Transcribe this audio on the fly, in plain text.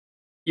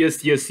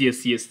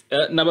yes.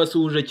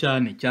 Nabasuhuje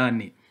cyane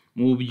cyane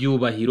mu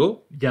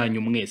byubahiro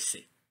byanyu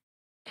mwese.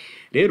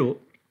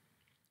 Rero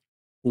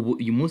ubu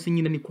uyu munsi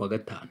nyine ni kuwa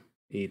gatanu,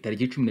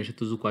 tariki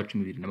 16 z'ukwa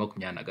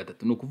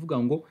 2023. Ni ukuvuga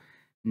ngo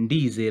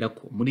ndizera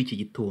ko muri iki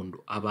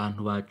gitondo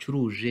abantu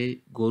bacuruje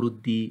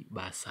gold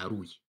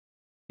basaruye,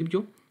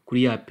 sibyo,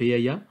 kuri ya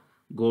pair ya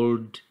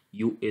gold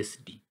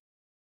USD.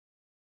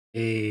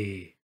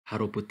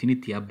 Hari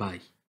opportunity ya buy.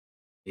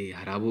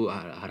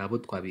 Hari abo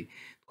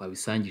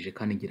twabisangije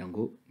kandi ngira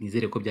ngo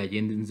nizere ko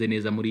byagenze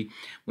neza muri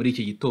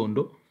iki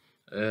gitondo.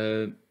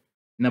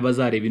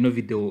 N'abazareba ino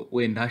video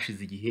wenda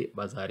hashize igihe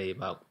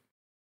bazareba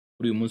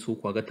kuri uyu munsi wo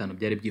kuwa gatanu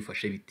byari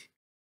byifashe biti.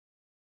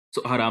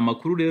 So hari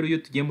amakuru rero iyo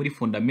tugiye muri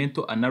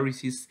fundamental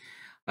analysis,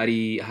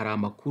 hari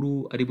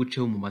amakuru ari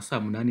buceho mu masaa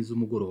 8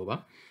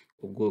 z'umugoroba.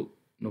 Ubwo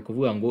no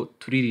kuvuga ngo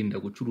turirinda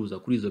gucuruza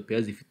kuri izo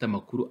pair zifite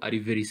amakuru ari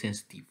very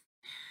sensitive.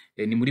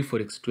 Ni muri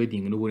forex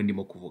trading n'ubundi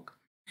ndimo kuvuga.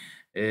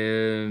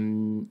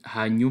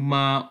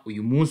 Hanyuma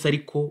uyu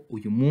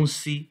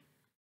munsi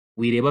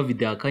wireba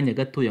video akanya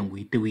gatoya ngo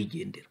uhite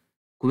wigendera,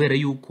 kubera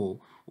yuko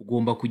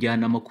ugomba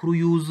kujyana amakuru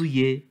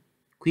yuzuye,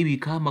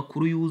 kwibika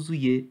amakuru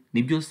yuzuye.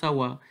 Nibyo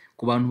sawa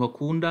ku bantu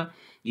bakunda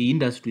iyi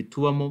industry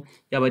tubamo,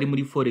 yaba ari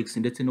muri forex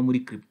ndetse no muri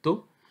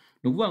crypto.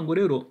 Nukuvuga ngo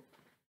rero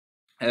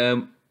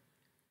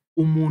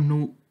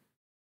umuntu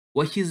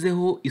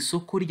washyizeho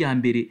isoko rya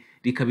mbere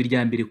rikaba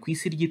irya mbere ku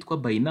isi ryitwa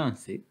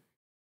Binance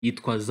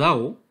yitwa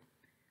Zhao,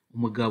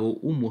 umugabo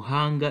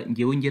w'umuhanga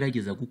ngewe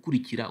ngerageza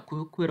gukurikira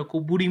kubera ko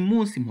buri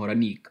munsi mpora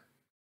niga.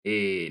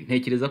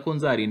 Ntekereza ko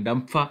nzarinda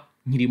mpfa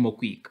nkirimo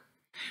kwiga.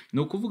 Ni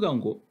ukuvuga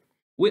ngo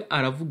we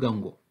aravuga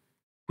ngo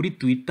kuri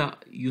Twitter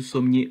iyo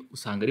usomye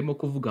usanga arimo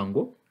kuvuga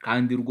ngo,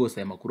 kandi rwose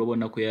aya makuru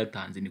ubona ko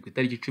yayatanze ni ku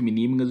itariki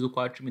 11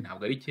 z'ukwa 10,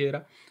 ntabwo ari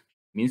kera,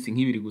 iminsi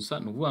nk'ibiri gusa.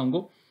 Ni ukuvuga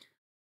ngo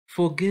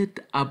forget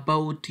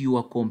about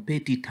your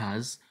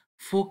competitors,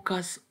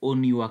 focus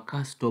on your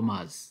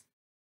customers.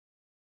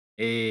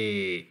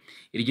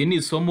 Iryo ni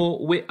isomo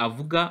we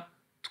avuga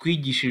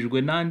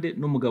twigishijwe nande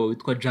n'umugabo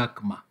witwa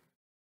Jack Ma.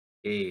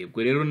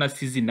 Ubwo rero na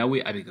Sizi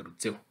nawe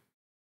abigarutseho,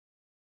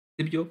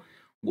 sibyo,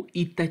 ngo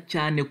ita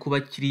cyane ku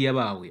bakiriya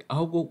bawe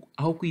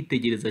aho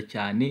kwitegereza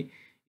cyane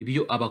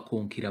ibyo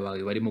abakonkira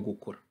bawe barimo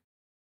gukora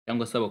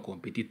cyangwa se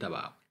abakompetita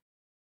bawe.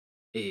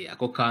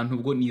 Ako kantu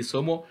ubwo ni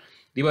isomo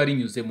riba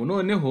rinyuzemo.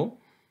 Noneho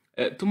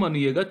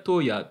tumanuye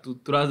gatoya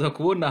turaza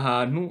kubona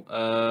ahantu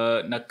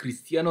na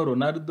Cristiano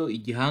Ronaldo,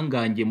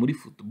 igihangange muri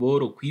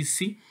football ku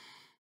isi.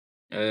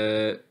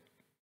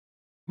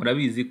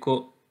 Murabizi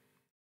ko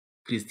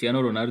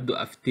Cristiano Ronaldo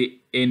afite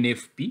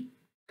NFP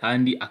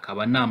kandi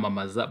akaba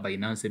namamaza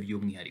Binance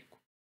by'umwihariko.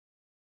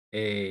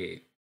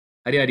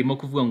 Hari harimo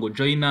kuvuga ngo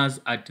join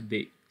us at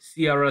the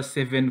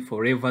CR7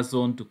 Forever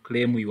Zone to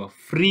claim your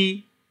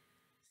free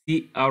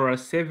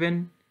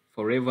CR7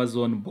 Forever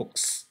Zone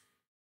box.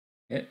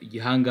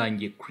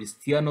 Igihangange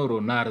Cristiano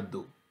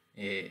Ronaldo.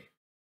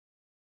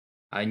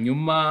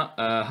 Hanyuma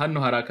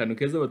hano hari akantu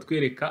keza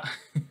batwereka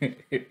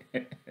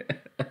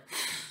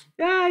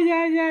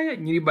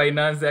nyiri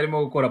Binance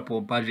arimo gukora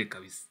pompage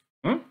kabisa.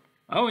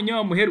 Aho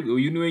nyawa muherwe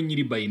uyu niwe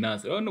nyiri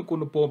Binance. Urabona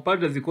ukuntu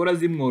pompage zikora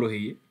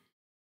zimworoheye.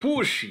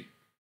 Pushi.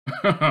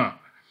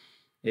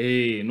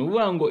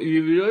 Nuvuga ngo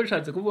ibi biro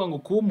bishatse kuvuga ngo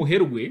kuba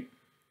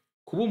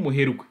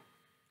umuherwe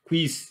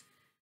kwisi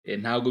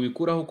ntago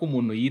bikuraho ko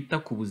umuntu yita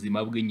ku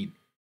buzima bwe nyine.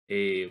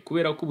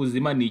 Kubera ko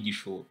ubuzima ni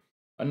igishoro.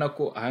 Bana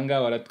ko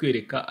ahanga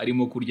baratwereka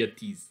arimo kurya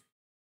tizi.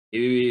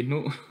 Ibi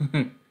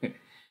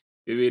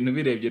bintu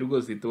birebye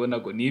rwose tubona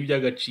ko ni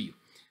iby'agaciro.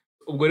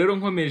 Ubwo rero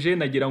nkomeje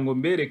nagira ngo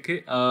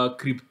mbereke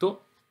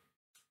crypto.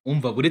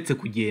 Umva buretse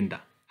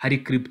kugenda, hari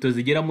crypto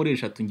zigera muri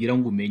 3 ngira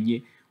ngo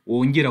umenye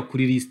wongera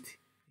kuri list.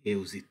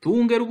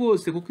 Uzitunge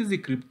rwose kuko izi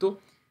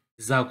crypto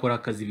zakora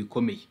akazi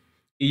bikomeye.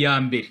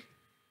 Iya mbere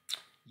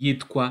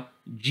yitwa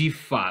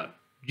GFAL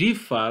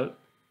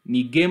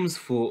ni games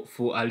for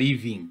a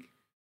living.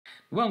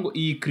 Uvuga ngo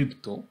iyi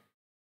crypto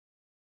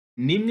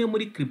ni imwe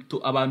muri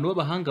crypto abantu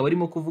b'abahanga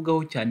barimo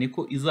kuvugaho cyane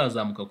ko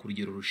izazamuka ku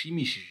rugero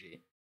rushimishije.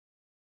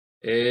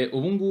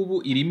 Ubu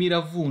ngubu irimo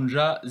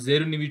iravunja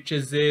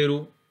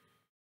 0.0,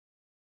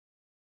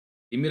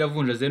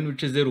 imiravunja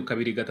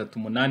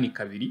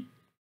 0.02382.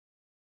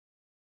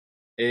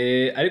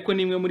 Ariko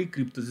nimwe muri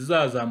crypto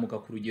zizazamuka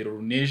ku rugero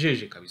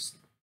runejeje kabisa.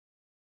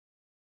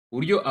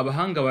 Uburyo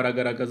abahanga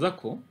baragaragaza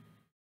ko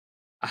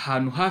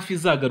ahantu hafi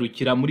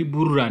izagarukira muri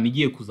bull run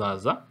igiye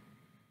kuzaza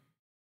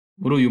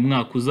muri uyu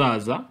mwaka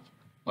uzaza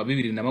wa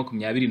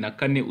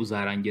 2024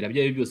 uzarangira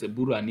byayo byose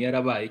bull run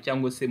yarabaye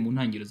cyangwa se mu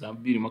ntangiriro za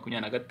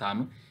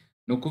 2025.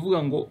 No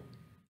kuvuga ngo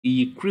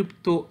iyi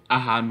crypto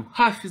ahantu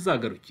hafi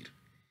izagarukira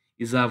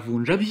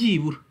izavunja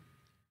byibura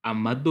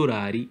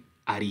amadolari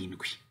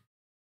 7.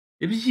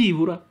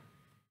 Byibura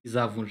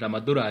izavunja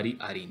amadolari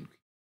 7.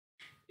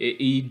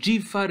 Iyi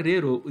GFAR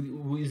rero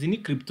izi ni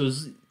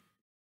cryptos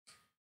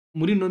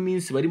muri no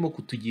minsi barimo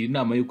kutugira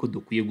inama yuko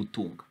dukwiye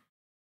gutunga,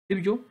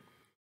 sibyo.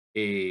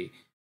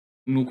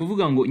 Ni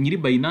ukuvuga ngo nyiri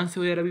Binance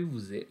we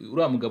yarabivuze,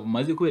 uriya mugabo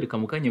maze kubereka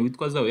mu kanya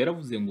witwa Zhao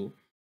yaravuze ngo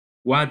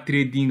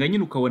watredinga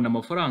nyine ukabona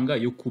amafaranga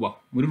yo kubaho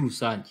muri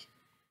rusange.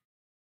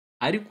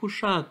 Ariko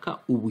ushaka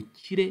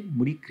ubukire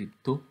muri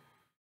crypto,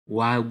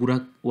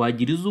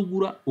 wagira izo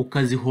ugura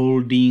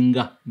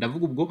ukaziholdinga,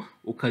 ndavuga ubwo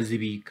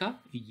ukazibika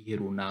igihe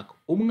runaka,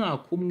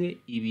 umwaka umwe,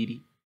 2,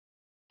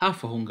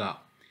 hafi aho ngaho.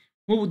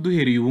 Nk'ubu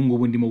duhereye ubu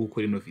ngubu ndimo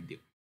gukora ino video,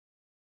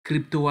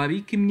 crypto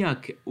wabika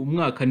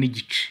umwaka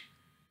n'igice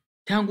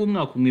cyangwa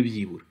umwaka umwe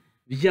byibura,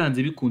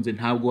 byanze bikunze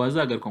ntabwo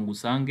wazagaruka ngo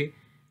usange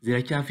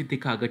ziracyafite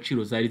ka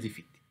gaciro zari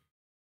zifite.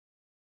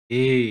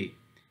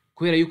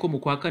 Kubera yuko mu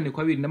kwa kane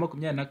kwa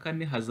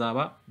 2024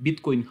 hazaba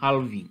Bitcoin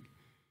halving,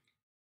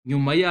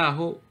 nyuma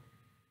yaho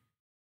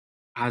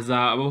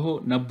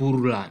hazabaho na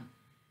bull run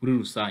muri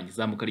rusange,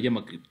 izamuka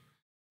ry'amakripto.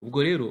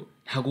 Ubwo rero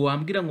ntabwo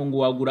wambwira ngo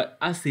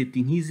wagura asset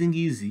nk'izi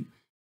ngizi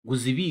ngo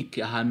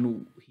uzibike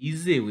ahantu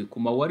hizewe ku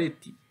ma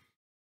wallet,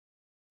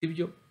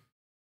 sibyo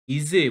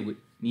hizewe.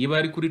 Niba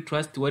ari kuri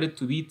trust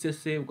wallet ubitse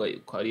se,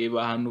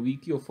 ukareba ahantu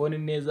ubika iyo phone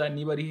neza,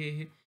 niba ari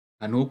hehe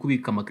ahantu ho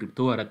kubika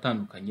amakripto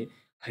haratandukanye.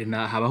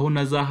 Habaho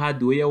na za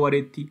hardware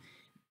wallet,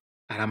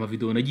 hari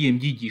amavideo nagiye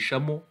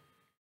mbyigishamo,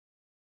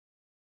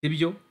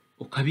 sibyo,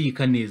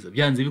 ukabika neza.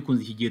 Byanze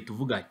bikunze iki gihe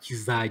tuvuga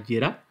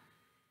kizagera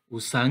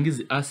usanga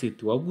izi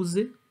asset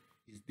waguze,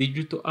 izi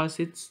digital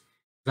assets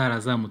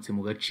zarazamutse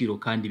mu gaciro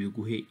kandi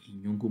biguhe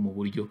inyungu mu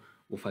buryo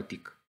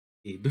bufatika.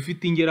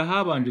 Dufite ingero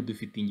habanje,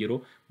 dufite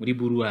ingero muri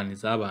bururani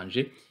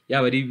zabanje,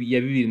 yaba ari ya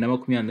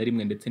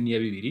 2021 ndetse n'iya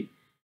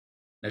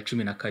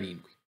 2017.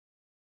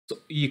 So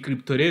iyi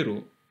crypto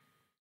rero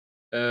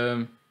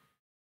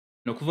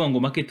no kuvuga ngo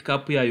market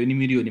cap yayo ni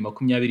miliyoni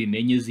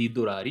 24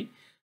 z'idolari.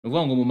 No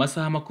kuvuga ngo mu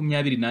masaha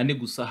 24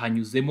 gusa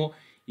hanyuzemo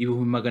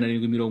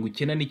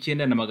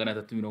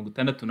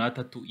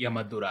 799,363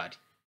 y'amadolari.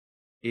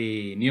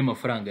 Niyo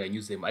mafaranga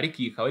yanyuzemo. Ariko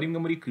iyi ikaba ari imwe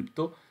muri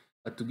crypto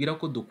batubwira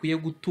ko dukwiye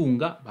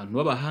gutunga, abantu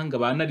b'abahanga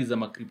banariza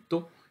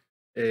amakripto.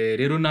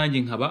 Rero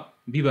nanjye nkaba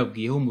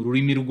bibabwiyeho mu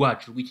rurimi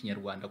rwacu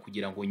rw'ikinyarwanda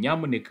kugira ngo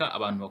nyamuneka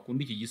abantu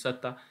bakunda iki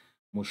gisata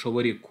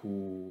mushobore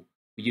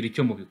kugira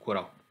icyo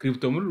mubikoraho.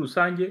 Crypto muri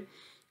rusange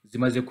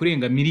zimaze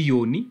kurenga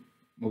miliyoni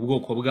mu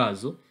bwoko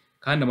bwazo,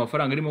 kandi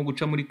amafaranga arimo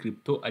guca muri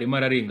crypto arimo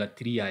ararenga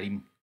tiriyari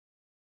imwe.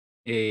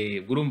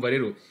 Urumva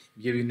rero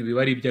ibyo bintu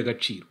biba ari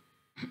iby'agaciro.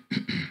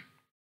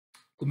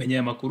 Kumenya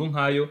aya makuru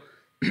nk'ayo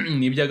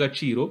ni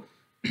iby'agaciro,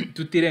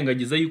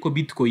 tutirengagiza yuko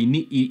Bitcoin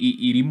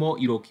irimo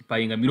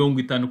irokipayinga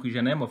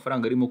 50%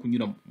 y'amafaranga arimo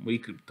kunyura muri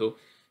crypto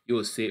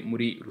yose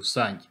muri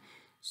rusange.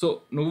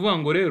 So no kuvuga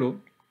ngo rero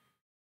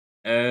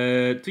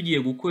tugiye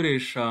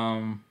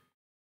gukoresha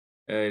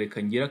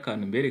reka ngira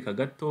akantu mbereka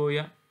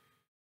gatoya.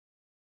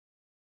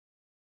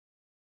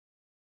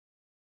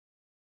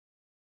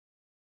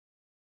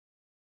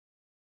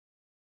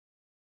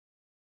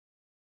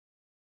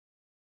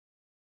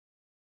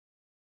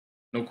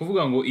 No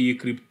kuvuga ngo iyi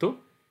crypto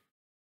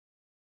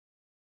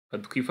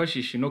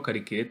twifashisha ino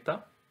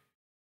calculator,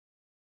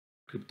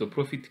 crypto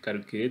profit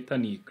calculator.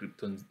 Ni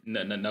crypto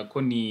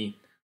nako ni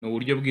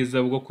uburyo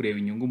bwiza bwo kureba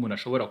inyungu umuntu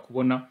ashobora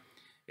kubona.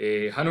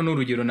 Hano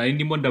n'urugero nari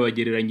ndimo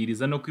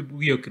ndabagereranyiriza no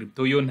kwibwiyo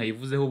crypto yo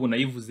ntayivuzeho, ubu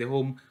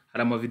nayivuzeho,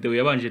 hari ama video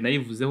yabanje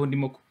nayivuzeho,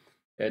 ndimo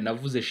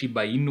navuze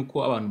Shiba Inu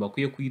ko abantu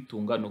bakwiye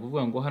kuyitunga. No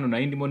kuvuga ngo hano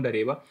nari ndimo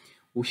ndareba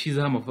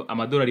ushyizeho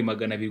amadolari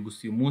 200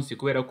 gusa uyu munsi,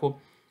 kubera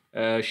ko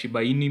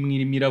Shiba Inu imwe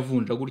irimo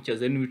iravunja gutya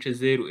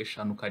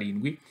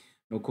 0.057.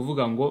 No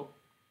kuvuga ngo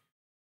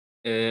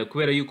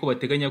kubera yuko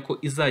bateganya ko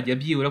izajya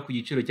byibura ku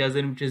giciro cya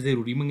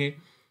 0.01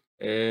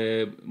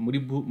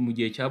 mu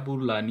gihe cya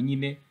bull run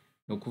nyine.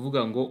 No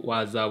kuvuga ngo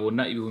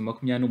wazabona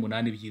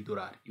 28,000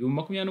 by'idolari.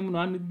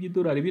 28,000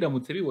 by'idolari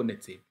biramutse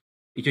bibonetse,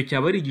 icyo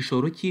cyaba ari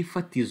igishoro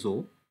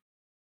cy'ifatizo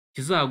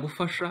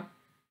kizagufasha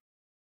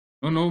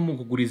noneho mu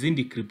kugura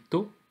izindi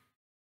crypto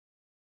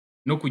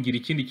no kugira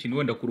ikindi kintu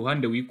wenda ku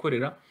ruhande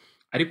wikorera.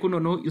 Ariko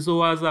noneho izo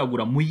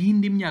wazagura mu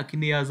yindi myaka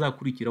ine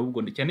yazakurikira,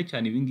 ubwo cyane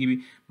cyane ibi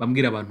ngibi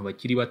bambwira abantu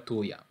bakiri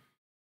batoya.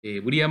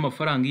 Buriya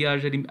amafaranga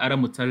yaje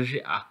aramutse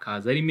aje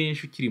akaza ari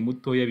menshi ukiri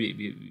mutoya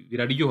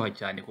biraryoha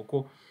cyane,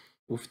 kuko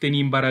ufite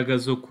n'imbaraga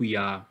zo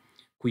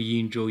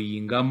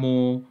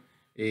kuyinjoyingamo,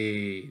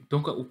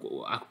 donc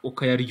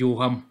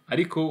ukayaryohamo.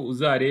 Ariko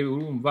uzarebe,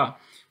 urumva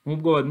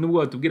nubwo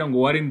batubwira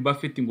ngo Warren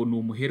Buffett ngo ni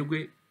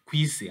umuherwe ku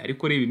isi,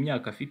 ariko reba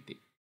imyaka afite.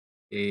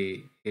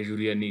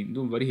 Hejuru ya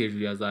ndumva ari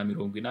hejuru ya za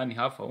 80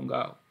 hafi aho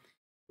ngaho.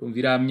 Urumva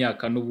iriya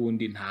myaka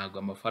n'ubundi ntago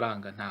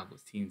amafaranga, ntago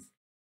sinzi,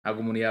 ntago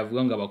umuntu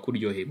yavuga ngo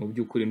abakuryoheye. Mu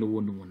by'ukuri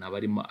n'ubundi umuntu aba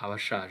arimo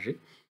abashaje.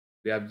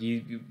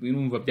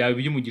 Birumva byaba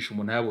byumugisha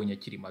umuntu yabonye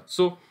akiri mato,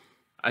 so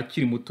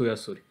akiri mutoya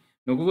sore.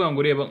 No kuvuga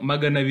ngo reba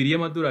 200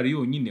 y'amadolari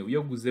yonyine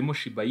uyaguzemo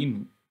Shiba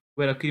Inu,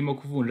 kubera ko irimo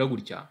kuvunja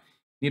gutya,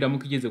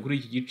 niramuka igeze kuri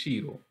iki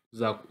giciro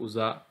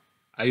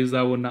ayo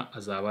uzabona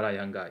azaba ari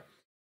aya ngaya.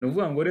 No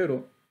kuvuga ngo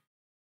rero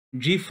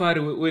GFR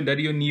wenda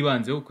ariyo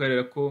nibanzeho,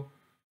 kubera ko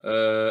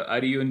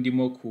ariyo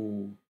ndimo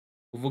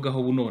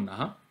kuvugaho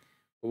bunonaha.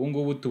 Ubu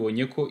ngubu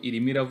tubonye ko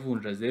irimo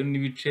iravunja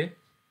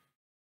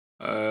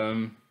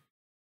 0.0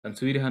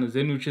 nsubire hano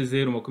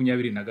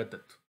 0.023,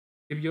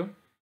 sibyo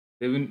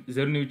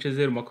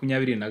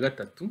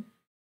 0.023.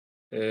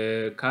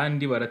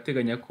 kandi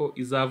barateganya ko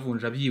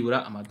izavunja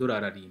byibura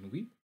amadolari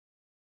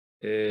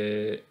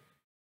 7.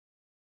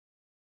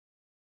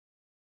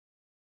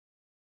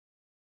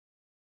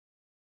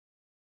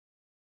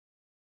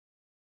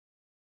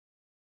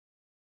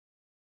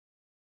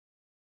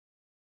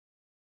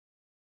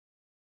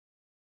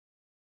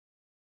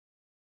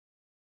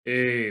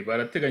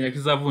 Barateganya ko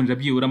izavunja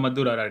byibura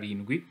amadolari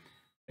 7.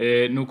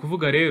 Ni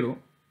ukuvuga rero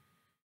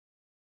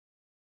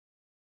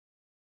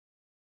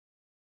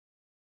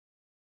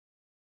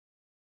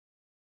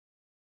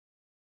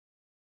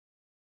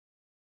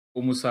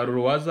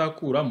umusaruro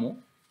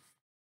wazakuramo,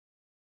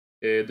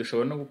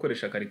 dushobora no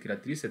gukoresha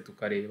calculatrice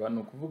tukareba. Ni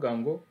ukuvuga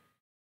ngo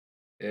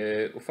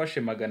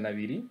ufashe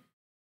 200,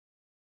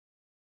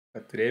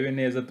 turebe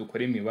neza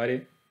dukore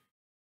imibare.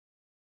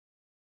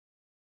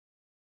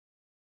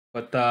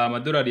 Fata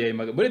amadolari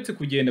yawe buretse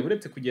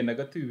kugenda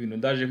gato ibi bintu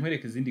ndaje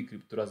nkwereka izindi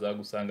crypto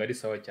urazagusanga ari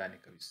sawa cyane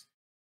kabisa.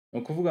 Ni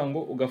ukuvuga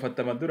ngo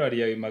ugafata amadolari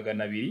yawe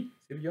 200,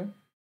 sibyo?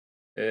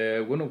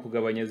 Ubwo ni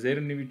ukugabanya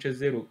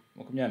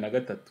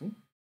 0.023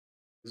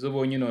 izo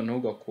ubonye, noneho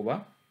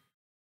ugakuba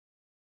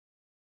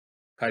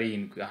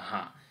 7.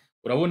 Aha,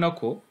 urabona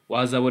ko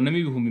wazabonamo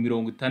ibihumbi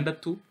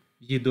 60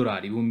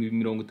 by'idolari, ibihumbi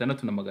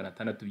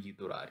 60,600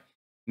 by'idolari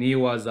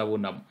niyo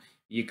wazabonamo.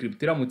 Iyi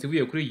crypto iramutse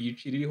ivuye kuri iki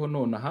giciro iriho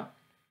nonaha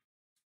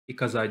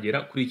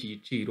ikazagera kuri iki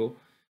giciro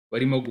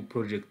barimo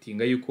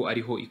guprojectinga yuko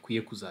ariho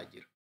ikwiye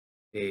kuzagera.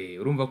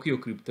 Urumva ko iyo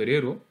crypto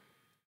rero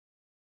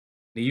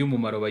niyo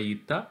umumaro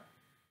bayita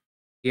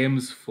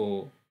games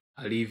for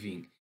a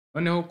living.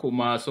 Noneho ku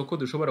masoko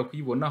dushobora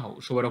kuyibonaho,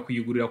 ushobora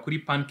kuyigurira kuri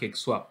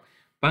PancakeSwap.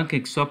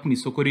 PancakeSwap ni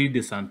isoko riri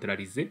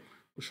decentralize,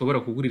 ushobora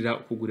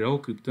kuguriraho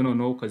crypto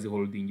noneho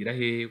ukaziholdingira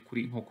hehe,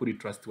 nko kuri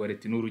Trust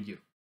Wallet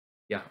n'urugero.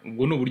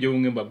 Ubwo ni uburyo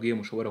bumwe mbabwiye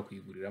mushobora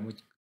kuyiguriramo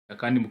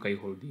kandi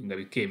mukayiholdinga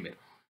bikemera.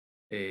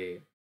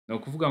 Ni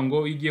ukuvuga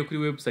ngo iyo ugiye kuri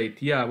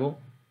website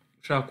yabo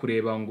ushaka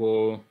kureba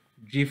ngo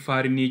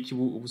GFR ni iki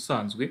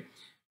ubusanzwe,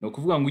 ni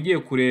ukuvuga ngo ugiye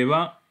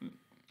kureba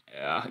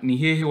ni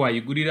hehe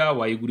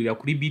wayigurira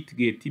kuri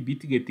Bitgate.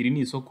 Bitgate ni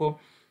isoko,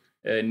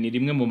 ni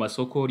rimwe mu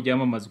masoko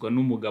ryamamazwa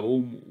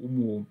n'umugabo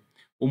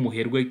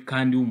w'umuherwe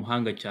kandi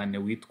w'umuhanga cyane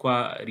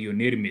witwa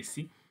Lionel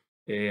Messi.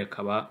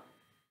 Akaba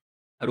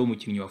ari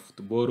umukinnyi wa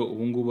football,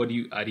 ubu ngubu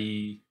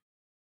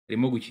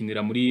arimo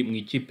gukinira mu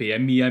ikipe ya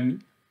Miami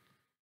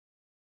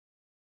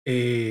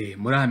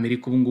muri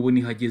Amerika. Ubu ngubu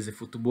niho ageze,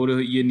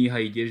 football ye niho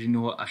ayigeje,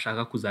 niho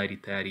ashaka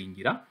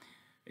kuzaritayaringira.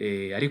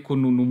 Ariko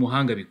ni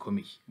umuhanga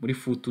bikomeye muri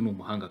foot, ni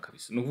umuhanga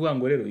kabisa. Ni ukuvuga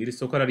ngo rero iri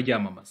soko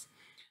araryamamaza.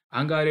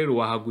 Ahangaha rero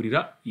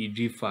wahagurira iyi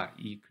GFR,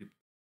 iyi crypto.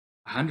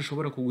 Ahandi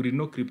ushobora kugurira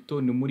no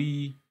crypto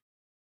ni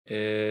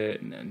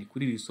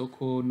kuri iri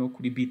soko, no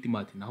kuri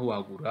Bitmart naho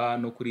wagura,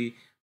 no kuri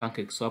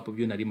PancakeSwap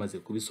byo nari maze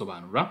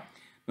kubisobanura.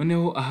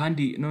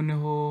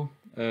 Noneho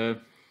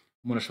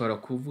umuntu ashobora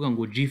kuvuga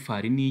ngo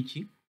GFR ni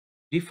iki?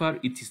 GFR,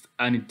 it is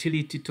an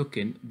utility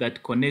token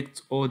that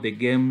connects all the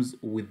games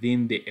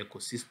within the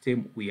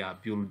ecosystem we are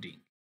building.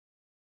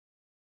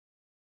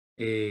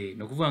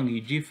 Ni ukuvuga ngo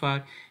iyi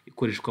GFR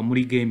ikoreshwa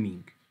muri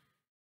gaming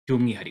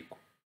by'umwihariko.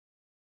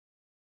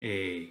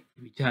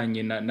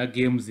 Ibijyanye na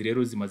games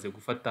rero zimaze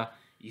gufata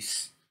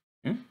isi.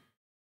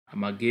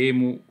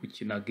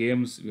 Gukina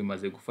games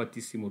bimaze gufata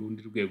isi mu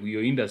rundi rwego.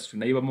 Iyo industry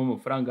nayo ibamo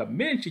amafaranga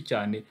menshi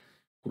cyane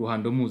ku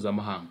ruhando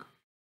mpuzamahanga.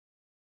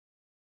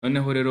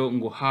 Noneho rero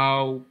ngo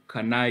how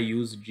can I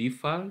use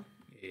GFR,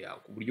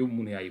 ku buryo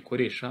umuntu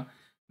yayikoresha,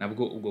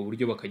 nabwo ubwo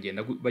buryo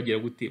bakagenda bagira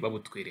gute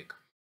babutwereka.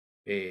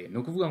 Ni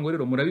ukuvuga ngo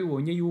rero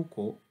murabibonye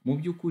yuko mu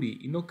by'ukuri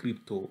ino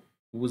crypto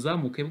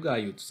ubuzamuke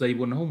bwayo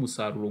tuzayibonaho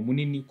umusaruro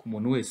munini ku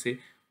muntu wese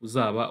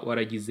uzaba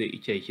waragize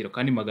icyayikira.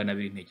 Kandi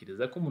 200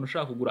 ntekereza ko umuntu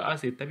ushaka kugura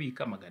asset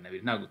abika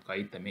 200 ntabwo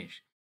twayita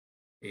menshi.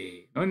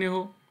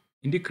 Noneho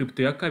indi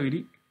crypto ya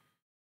kabiri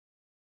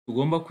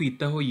tugomba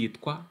kwitaho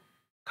yitwa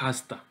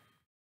Castor.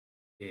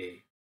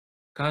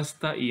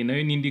 Castor iyi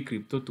nayo ni indi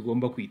crypto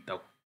tugomba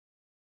kwitaho.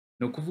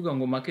 Ni ukuvuga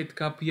ngo market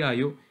cap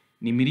yayo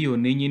ni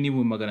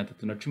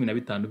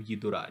 $1,315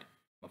 by'idolari.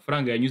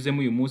 Amafaranga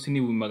yanyuzemo uyu munsi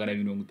ni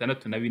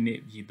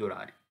 $264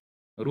 by'idolari.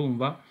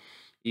 Urumva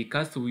iyi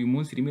Castor uyu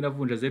munsi irimo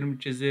iravunja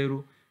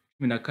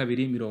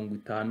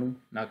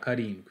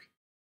 0.01257.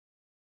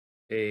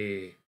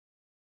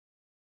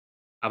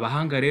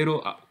 Abahanga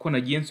rero ko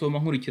nagiye nsoma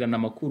nkurikirana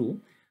amakuru,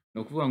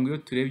 ni ukuvuga ngo iyo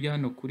turebye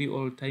hano kuri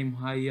all time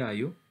high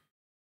yayo,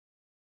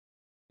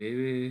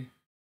 rebe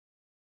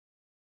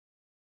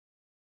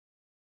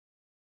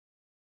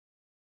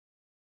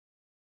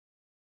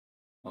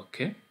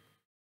ni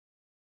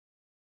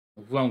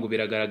ukuvuga ngo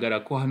biragaragara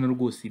ko hano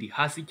rwose iri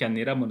hasi cyane,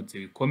 yaramanutse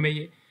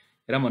bikomeye,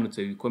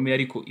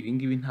 ariko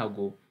ibingibi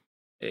ntabwo,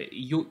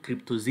 iyo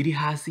crypto ziri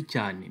hasi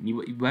cyane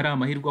biba ari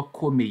amahirwe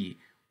akomeye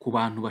ku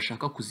bantu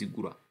bashaka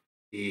kuzigura.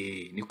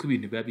 Niko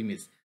ibintu biba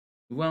bimeze. Ni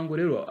ukuvuga ngo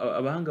rero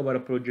abahanga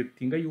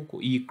baraprojectinga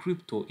yuko iyi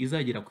crypto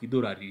izagera ku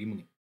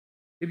 $1,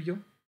 sibyo?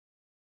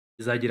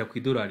 Izagera ku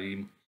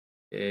 $1,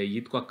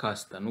 yitwa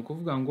Castor. Ni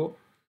ukuvuga ngo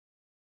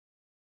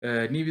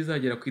niba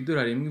izagera ku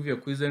 $1 ivuye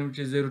kuri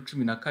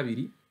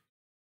 0.012,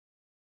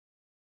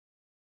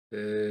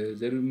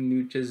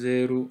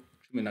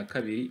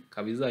 0.012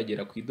 ikaba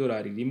izagera ku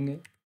idolari rimwe.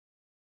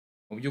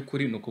 Mu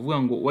by'ukuri ni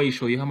ukuvuga ngo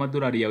wayishoyeho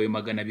amadolari yawe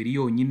 200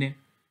 yonyine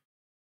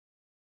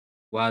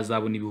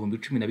wazabona ibihumbi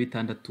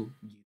 16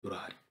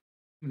 by'idolari.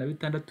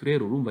 16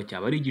 rero urumva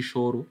cyaba ari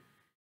igishoro,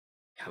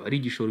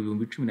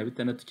 ibihumbi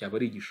 16 cyaba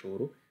ari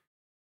igishoro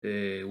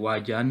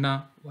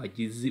wajyana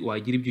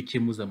wagira ibyo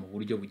ukemuza mu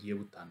buryo bugiye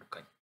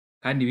butandukanye,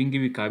 kandi ibi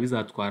ngibi bikaba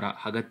bizatwara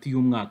hagati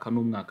y'umwaka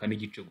n'umwaka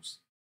n'igice gusa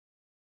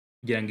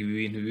kugira ngo ibi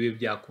bintu bibe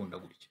byakunda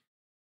gutya,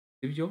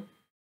 sibyo?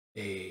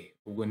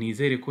 Ubwo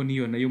nizere ko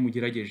niyo nayo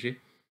mugerageje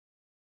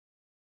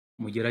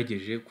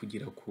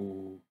kugira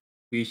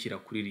kuyishyira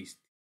kuri list.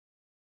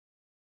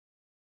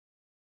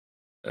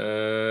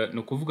 Ni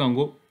ukuvuga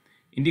ngo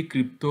indi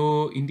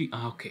crypto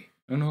okay,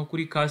 noneho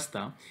kuri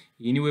Caster,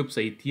 iyi ni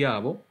website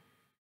yabo.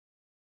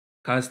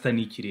 Caster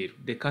ni iki rero?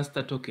 The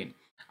Caster token,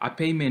 a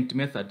payment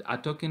method, a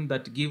token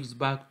that gives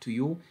back to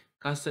you.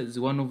 Caster is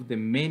one of the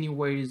many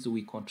ways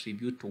we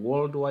contribute to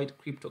worldwide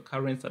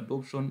cryptocurrency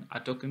adoption, a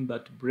token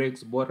that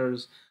breaks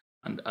borders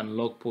and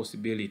unlock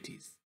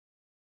possibilities.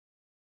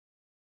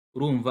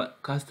 Urumva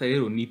Caster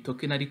rero ni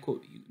token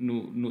ariko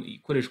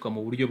ikoreshwa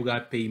mu buryo bwa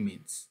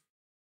payments,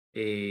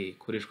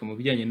 ikoreshwa mu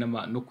bijyanye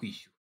no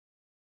kwishyura.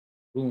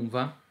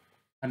 Urumva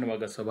hano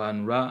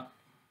bagasobanura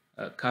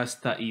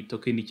Caster iyi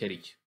token icyo ari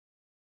cyo.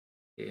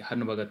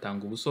 Hano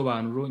bagatanga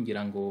ubusobanuro,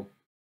 ngira ngo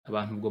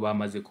abantu ubwo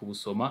bamaze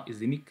kubusoma.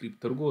 Izi ni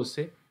crypto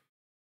rwose.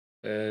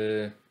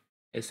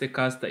 Ese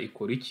Caster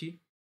ikora iki?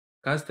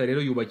 Caster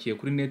rero yubakiye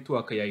kuri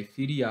network ya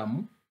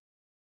Ethereum.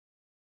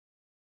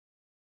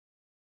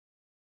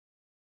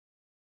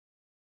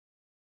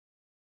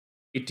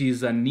 It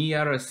is an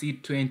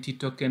ERC20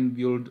 token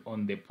built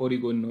on the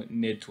Polygon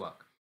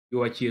network.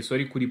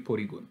 Yubakiye kuri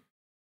Polygon,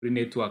 kuri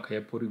network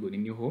ya Polygon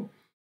niho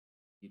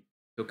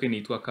token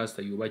yitwa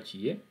Caster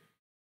yubakiye.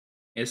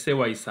 Ese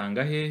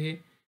wayisanga hehe?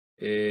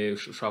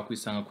 Ushobora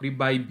kuyisanga kuri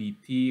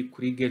Bybit,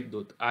 kuri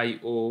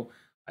get.io,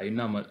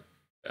 ayo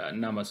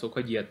ni amasoko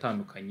agiye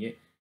atandukanye,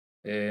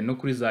 no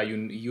kuri za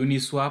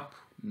Uniswap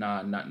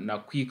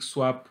na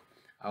QuickSwap.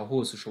 Aho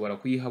hose ushobora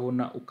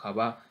kuyihabona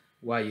ukaba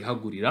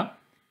wayihagurira.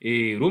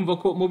 Urumva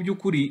ko mu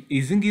by'ukuri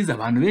izi ngizi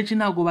abantu benshi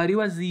ntabwo bari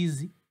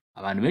bazizi.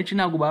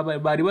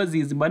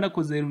 Mba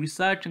nakoze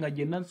research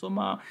ngagenda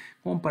nsoma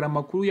nkompara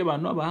amakuru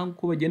y'abantu abahanga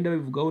uko bagenda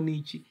babivugaho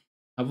n'iki,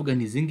 avuga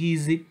ni izi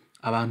ngizi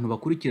abantu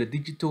bakurikira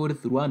Digital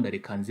Wealth Rwanda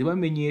reka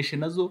nzibamenyeshe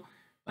nazo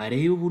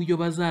barebe uburyo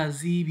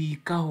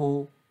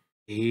bazazibikaho.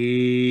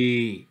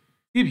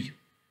 Ibyo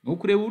ni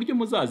ukureba uburyo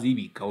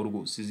muzazibikaho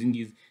rwose.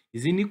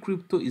 Izi ni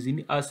crypto, izi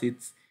ni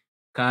assets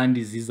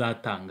kandi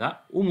zizatanga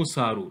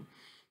umusaruro.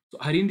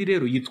 Hari indi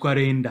rero yitwa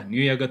Rwanda,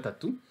 niyo ya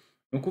gatatu.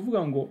 Ni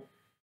ukuvuga ngo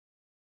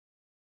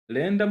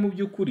Rwanda mu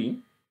by'ukuri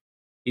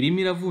irimo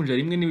iravunja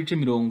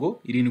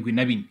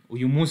 1.74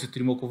 uyu munsi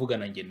turimo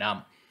kuvugana nge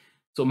namwe.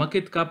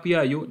 Market cap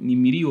yayo ni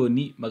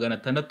miliyoni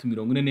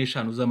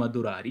 645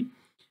 z'amadolari.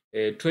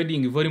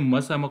 Trading volume mu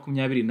masaha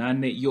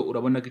 24 yo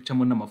urabona ko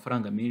icamo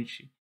n'amafaranga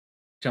menshi,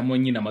 icamo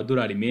nyine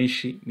amadolari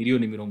menshi,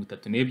 miliyoni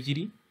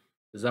 32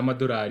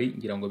 z'amadolari.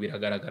 Ngira ngo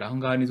biragaragara aho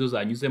ngaho nizo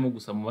zanyuzemo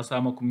gusa mu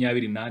masaha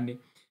 24.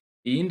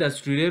 Iyi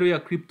industry rero ya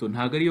crypto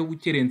ntago ari yo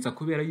gukerensa,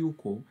 kubera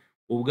yuko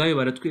ubwayo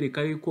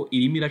baratwereka yuko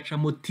irimo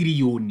iracamo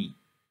tiriyoni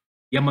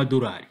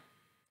y'amadolari.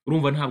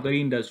 Urumva ntabwo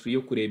ari industry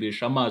yo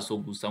kurebesha amaso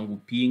gusa ngo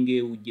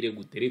upinge ugire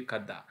gutereka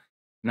da.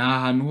 Ni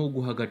ahantu ho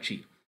guha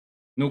agaciro.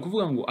 Ni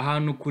ukuvuga ngo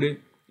ahantu kure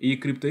iyi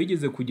crypto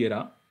yigeze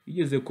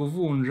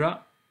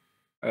kuvunja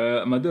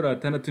amadolari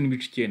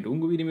 6.9. Ubu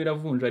ngubu irimo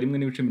iravunja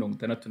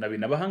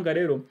 1.62. Abahanga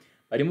rero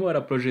barimo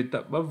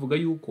baraprojecta bavuga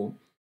yuko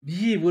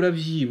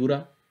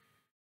byibura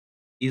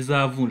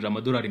izavunja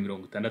amadolari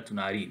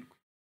 67.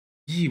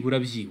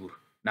 Byibura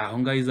naho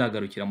ngaho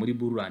izagarukira muri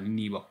bullrun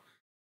nibaho.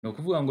 Ni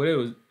ukuvuga ngo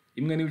rero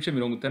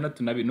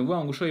 1.62 ni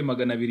ukuvuga ngo ushoye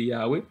 200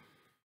 yawe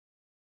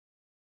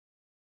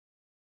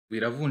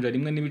biravunja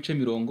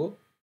 1.74.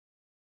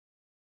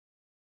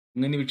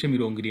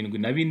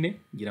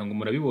 Ngira ngo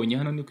murabibonye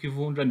hano ni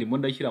kwivunja. Ndimo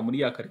ndashyira muri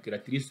ya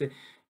calculatrice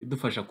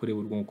idufasha kureba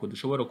urwunguko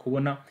dushobora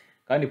kubona,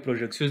 kandi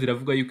projection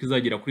ziravuga yuko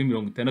izagera kuri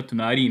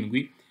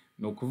 67.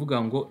 Ni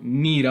ukuvuga ngo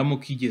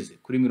niramuka igeze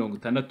kuri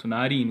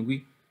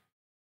 67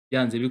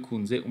 byanze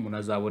bikunze umuntu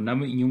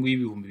azabonamo inyungu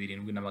y'ibihumbi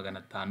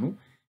 7,500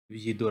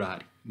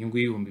 by'idolari. Inyungu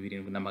y'ibihumbi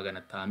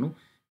 7,500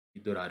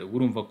 by'idolari.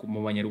 Urumva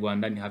mu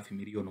banyarwanda ni hafi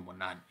miliyoni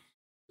 8.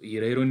 Iyi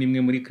rero ni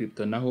imwe muri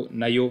crypto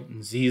nayo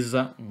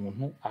nziza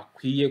umuntu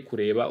akwiye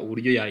kureba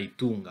uburyo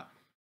yayitunga.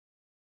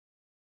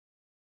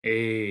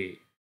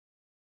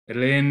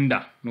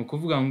 Rwanda ni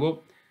ukuvuga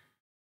ngo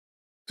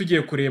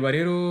tugiye kureba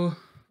rero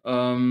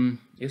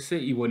ese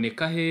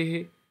iboneka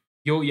hehe?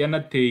 Yo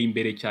yanateye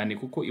imbere cyane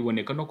kuko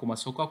iboneka no ku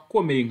masoko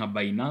akomeye nka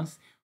Binance.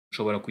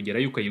 Ushobora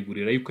kugerayo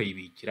ukayigurirayo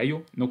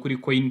ukayibikirayo, no kuri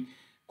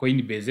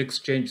Coinbase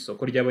Exchange,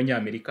 isoko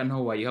ry'abanyamerika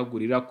naho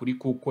wayihagurira. Kuri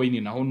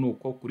KuCoin naho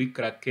nuko, kuri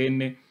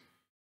Kraken.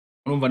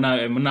 Urumva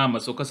na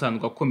amasoko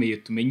asanzwe akomeye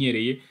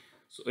tumenyereye.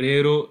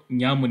 Rero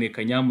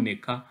nyamuneka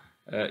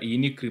iyi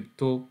ni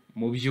crypto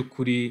mu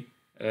by'ukuri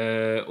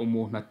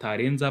umuntu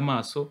atarenza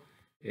amaso,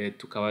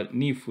 tukaba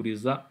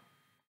nifuriza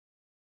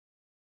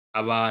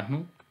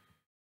abantu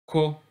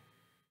ko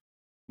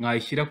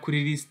mwayishyira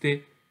kuri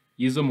liste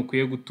y'izo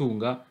mukwiye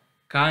gutunga,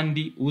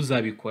 kandi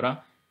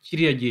uzabikora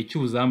kiriya gihe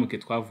cy'ubuzamuke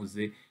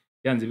twavuze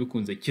byanze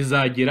bikunze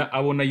kizagera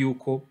abona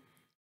yuko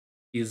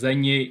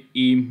izanye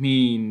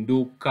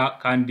impinduka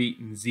kandi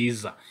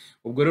nziza.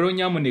 Ubwo rero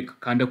nyamuneka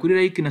kanda kuri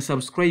like na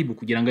subscribe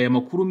kugira ngo aya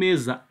makuru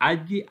meza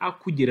ajye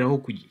akugeraho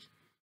ku gihe.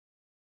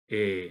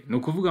 Ni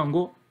ukuvuga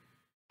ngo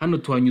hano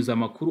tuhanyuza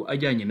amakuru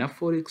ajyanye na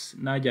forex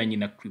n'ajyanye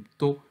na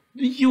crypto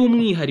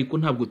by'umwihariko,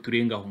 ntabwo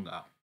turenga aho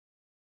ngaho.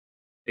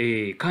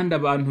 Kandi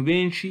abantu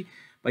benshi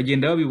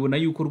bagenda babibona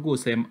yuko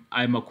rwose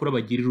aya makuru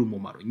abagirira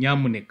umumaro.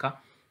 Nyamuneka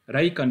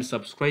like and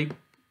subscribe,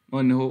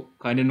 noneho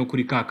kandi no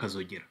kuri ka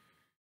kazogera.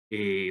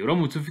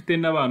 Uramutse ufite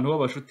n'abantu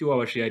b'abashuti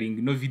wabasharing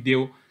ino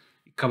video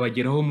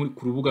ikabageraho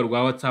ku rubuga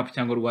rwa WhatsApp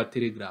cyangwa rwa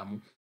Telegram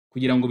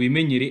kugira ngo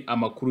bimenyere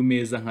amakuru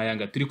meza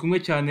nk'ayanga. Turi kumwe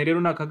cyane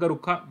rero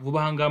nakagaruka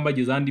vuba hangamba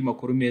bageze andi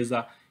makuru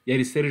meza.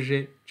 Yari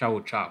Serge,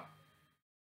 ciao ciao.